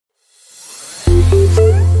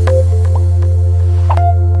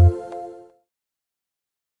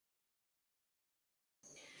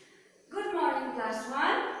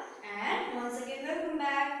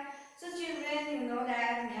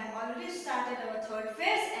our third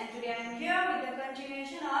phase, and today I am here with the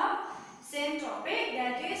continuation of same topic,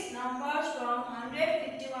 that is numbers from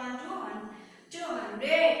 151 to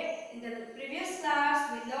 200. In the previous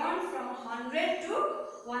class we learned from 100 to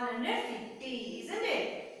 150, isn't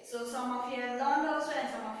it? So some of you have learned also and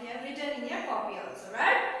some of you have written in your copy also,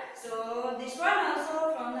 right? So this one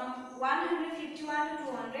also from 151 to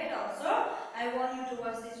 200 also I want you to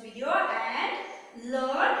watch this video and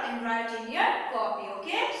learn and write in your copy.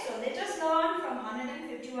 Okay, so let us learn from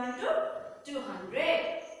 151 to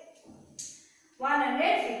 200.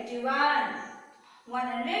 151,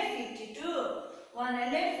 152,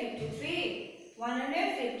 153,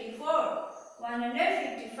 154,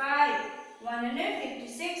 155,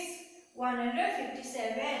 156,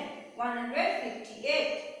 157,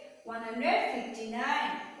 158, 159,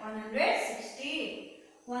 160,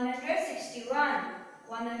 161,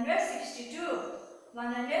 162,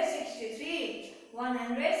 163,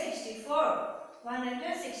 164,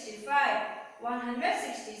 165,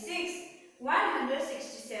 166,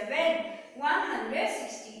 167,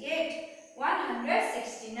 168,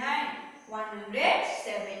 169,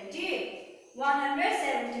 170,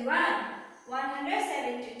 171,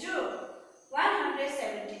 172,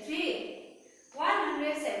 173,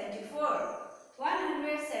 174,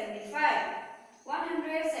 175,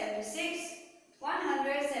 176,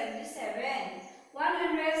 177,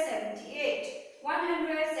 178,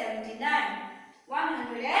 179,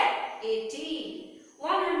 180,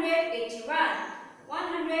 181,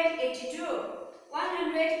 182,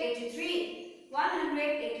 183,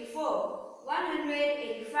 184,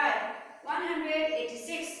 185,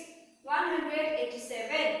 186,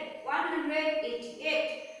 187,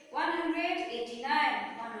 188,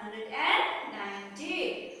 189,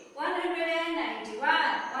 190,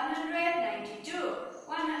 191, 192,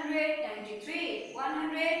 193,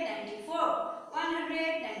 194,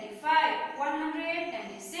 195,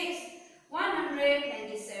 196,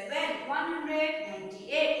 197,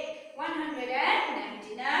 198,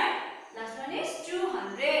 199. Last one is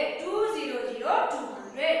 200. 200,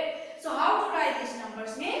 200. So how to write these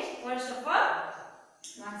numbers means, first of all,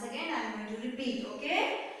 once again I am going to repeat, okay?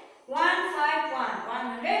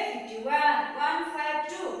 151, 151,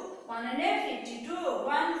 152, 152,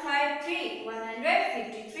 153,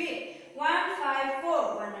 153,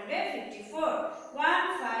 154, 154,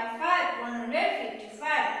 155,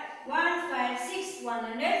 155, 156,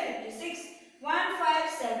 156,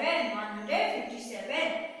 157, 157,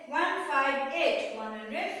 158,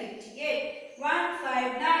 158,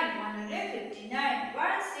 159, 159,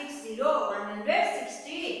 160,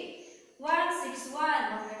 160,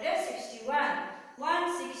 161, 161,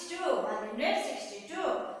 162, 162,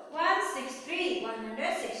 163,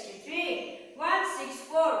 163,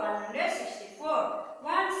 164, 164,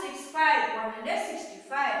 165,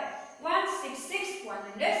 165, 166,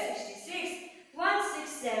 166,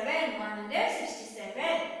 167,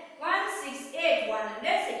 167, 168,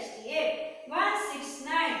 168,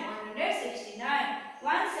 169, 169,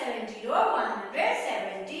 170,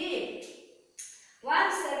 170,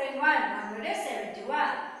 171, 171,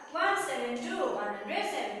 172,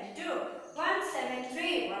 172,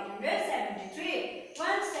 173, 173,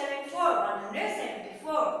 174,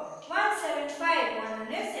 174, 175,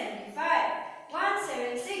 175,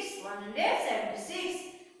 176,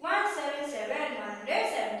 176, 177,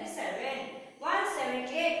 177,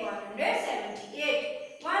 178,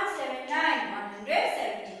 178, 179,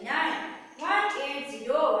 179, 180,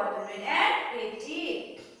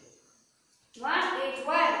 180,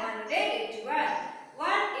 181, 181,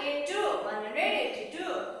 182, 182,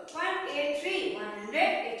 183,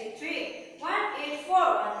 183,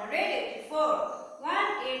 184, 184,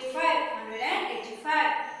 185,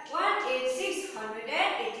 185, 186,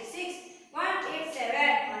 186,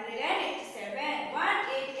 187, 187,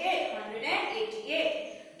 188,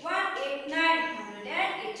 188, 189,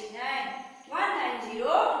 189, 190,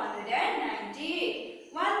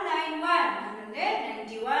 190, 191,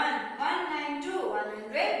 191, 192,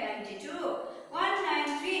 192,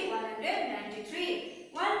 193, 193,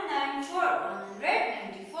 194,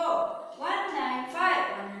 194,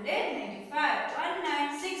 195, 195,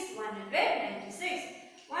 196, 196,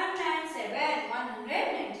 197,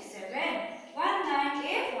 197,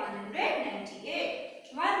 198,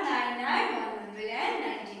 198, 199,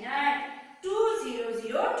 199, 200,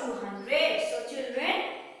 200. So children,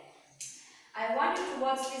 I want you to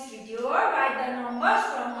watch this video, write the numbers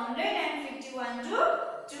from 151 to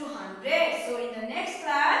 200. So in the next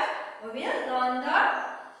class, we will learn the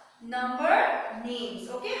number names.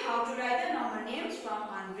 Okay, how to write the number names from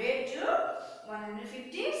 100 to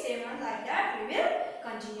 150. Same one like that. We will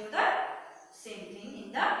continue the same thing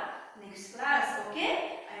in the next class.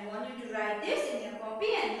 Okay, I want you